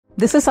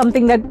this is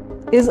something that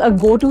is a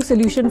go-to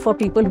solution for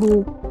people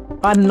who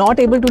are not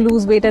able to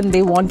lose weight and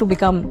they want to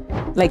become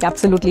like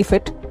absolutely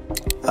fit?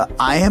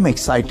 I am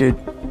excited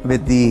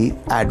with the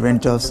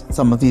advent of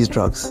some of these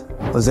drugs.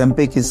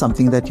 OZEMPIC is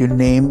something that you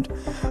named,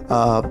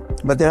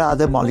 but there are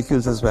other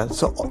molecules as well.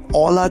 So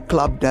all our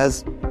club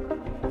does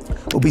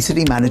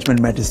Obesity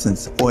Management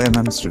Medicines,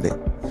 OMMs today.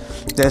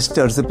 There's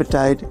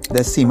Tirzepatide,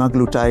 there's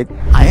Semaglutide.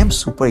 I am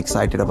super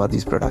excited about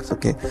these products,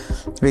 okay?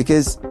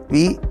 Because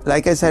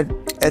like I said,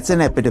 it's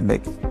an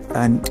epidemic.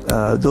 And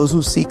those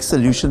who seek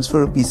solutions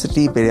for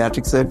obesity,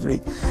 bariatric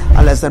surgery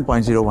are less than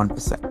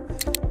 0.01%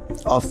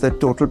 of the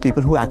total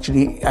people who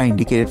actually are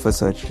indicated for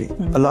surgery.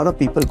 A lot of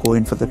people go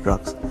in for the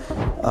drugs.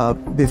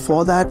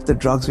 Before that, the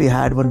drugs we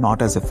had were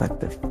not as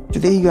effective.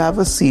 Today, you have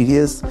a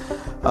serious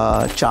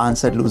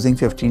chance at losing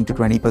 15 to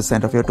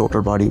 20% of your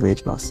total body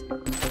weight loss.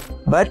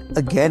 But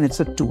again, it's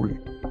a tool,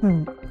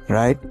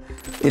 right?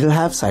 It'll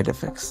have side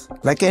effects.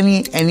 Like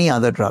any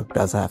other drug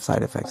does have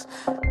side effects.